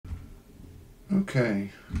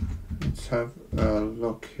Okay, let's have a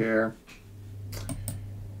look here.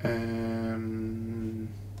 Okay.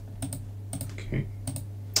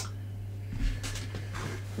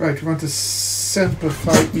 Right, we want to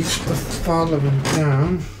simplify each of the following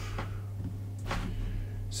down.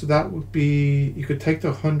 So that would be, you could take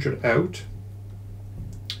the 100 out,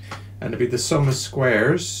 and it'd be the sum of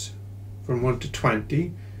squares from 1 to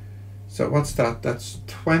 20. So what's that? That's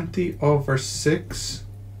 20 over 6.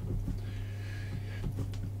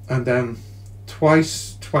 And then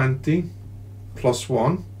twice 20 plus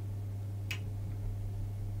 1.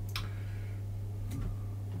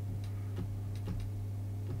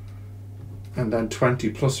 And then 20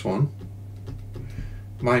 plus 1.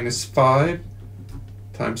 Minus 5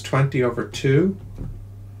 times 20 over 2.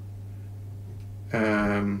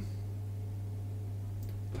 Times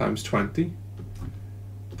 20.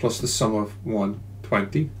 Plus the sum of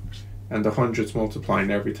 120. And the hundreds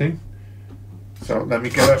multiplying everything. So let me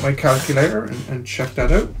get out my calculator and check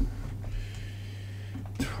that out.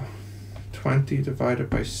 20 divided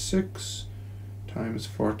by 6 times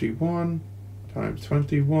 41 times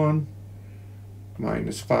 21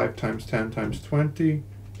 minus 5 times 10 times 20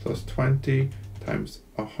 plus 20 times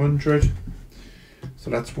 100. So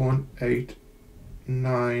that's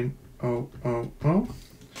 189,000.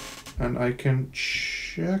 And I can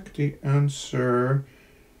check the answer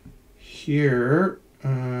here.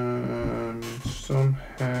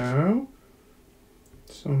 Somehow,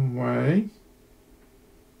 some way.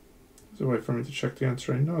 There's a way for me to check the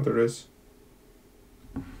answer. I know there is.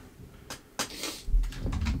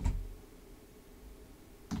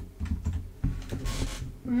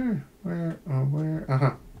 Where?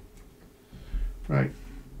 Aha. Right.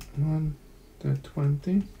 1 to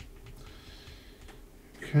 20.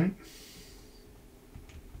 Okay.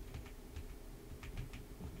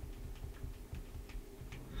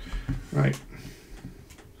 Right.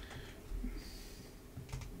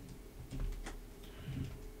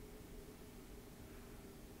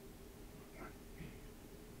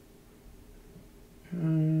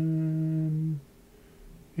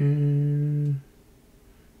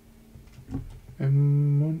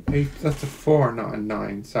 That's a 4, not a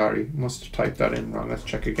 9. Sorry, must have typed that in wrong. Let's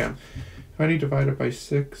check again. 20 divided by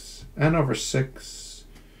 6, n over 6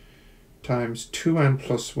 times 2n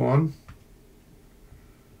plus 1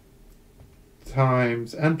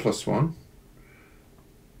 times n plus 1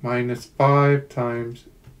 minus 5 times,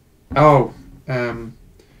 n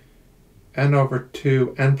over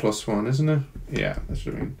 2 n plus 1, isn't it? Yeah, that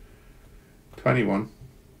should mean 21.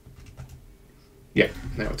 Yeah,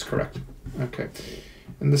 now it's correct. Okay.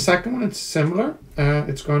 And the second one, it's similar.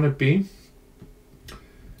 It's going to be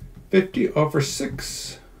 50 over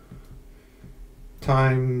 6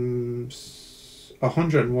 times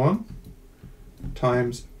 101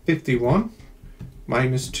 times 51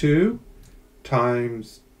 minus 2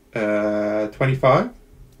 times 25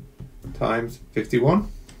 times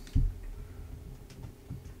 51.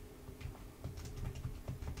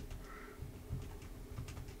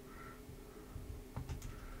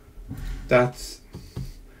 That's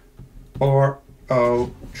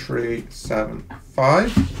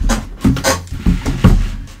 40375.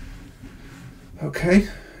 Okay,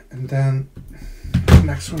 and then the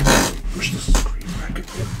next one, push the screen back a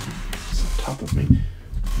bit. It's on top of me.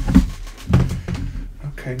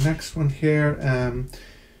 Okay, next one here.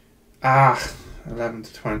 11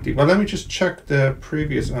 to 20. Well, let me just check the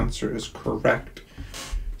previous answer is correct.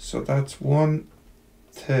 So that's 1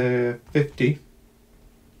 to 50.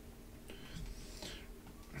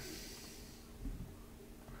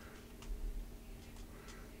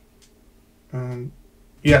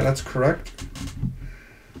 Yeah, that's correct.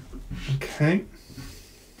 Okay.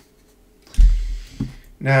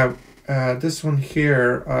 Now, this one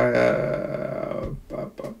here,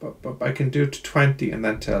 I can do to 20 and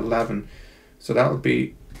then to 11. So that would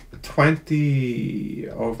be 20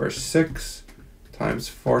 over 6 times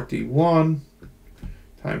 41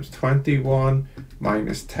 times 21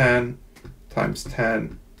 minus 10 times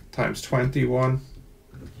 10 times 21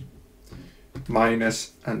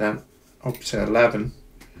 minus, and then up to 11.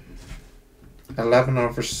 11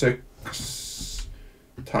 over 6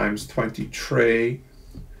 times 23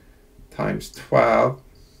 times 12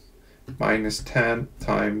 minus 10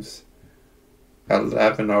 times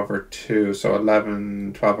 11 over 2. So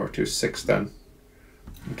 11, 12 over 2, 6 then.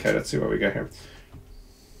 Okay, let's see what we get here.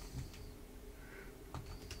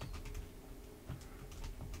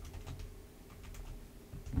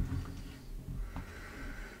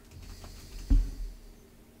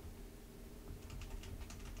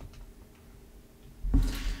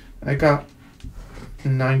 I got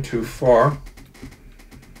 924.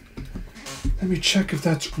 Let me check if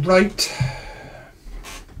that's right.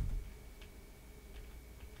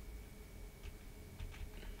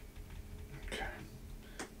 Okay.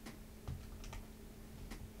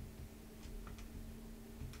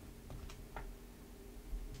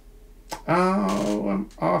 Oh, I'm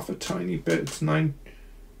off a tiny bit. It's 9,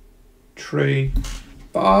 3,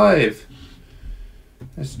 5.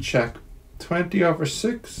 Let's check. 20 over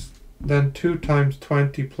 6, then 2 times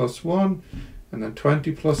 20 plus 1, and then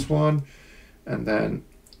 20 plus 1, and then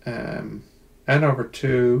n over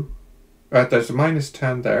 2. Right, there's a minus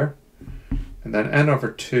 10 there, and then n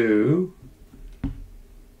over 2,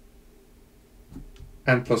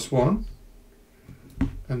 n plus 1,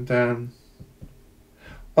 and then,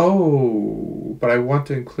 oh, but I want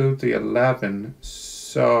to include the 11,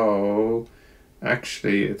 so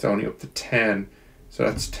actually it's only up to 10. So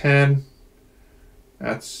that's 10,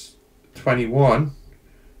 that's 21,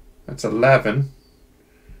 that's 11.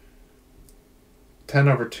 10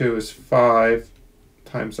 over 2 is 5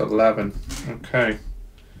 times 11. Okay.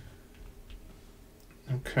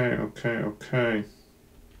 Okay.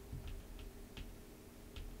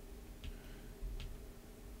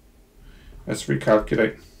 Let's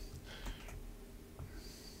recalculate.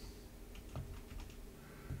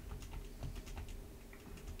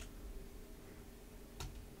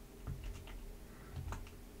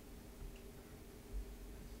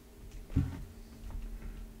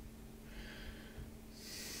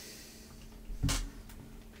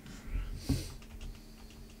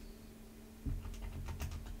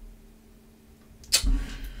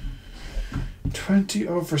 Twenty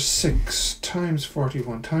over 6 times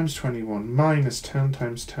 41 times 21 minus 10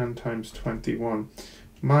 times 10 times 21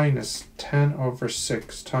 minus 10 over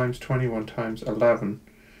 6 times 21 times 11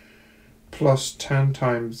 plus 10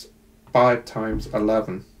 times 5 times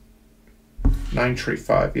 11.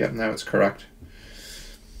 935. Yeah, now it's correct.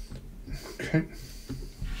 Okay.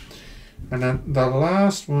 And then the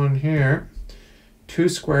last one here, 2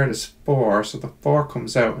 squared is 4, so the 4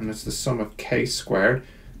 comes out and it's the sum of k squared.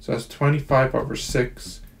 So that's 25 over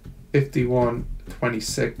 6, 51,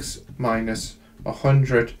 26 minus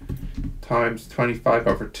 100 times 25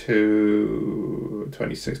 over 2,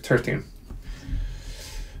 26, 13.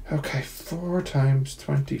 Okay, 4 times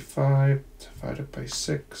 25 divided by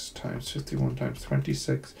 6 times 51 times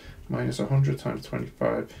 26 minus 100 times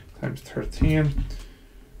 25 times 13.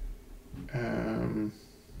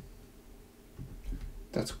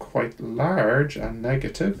 That's quite large and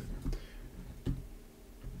negative.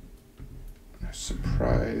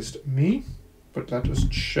 Surprised me, but let us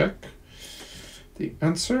check the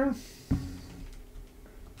answer.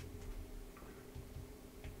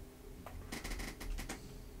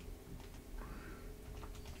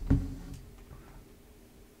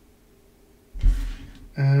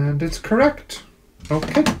 And it's correct.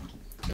 Okay.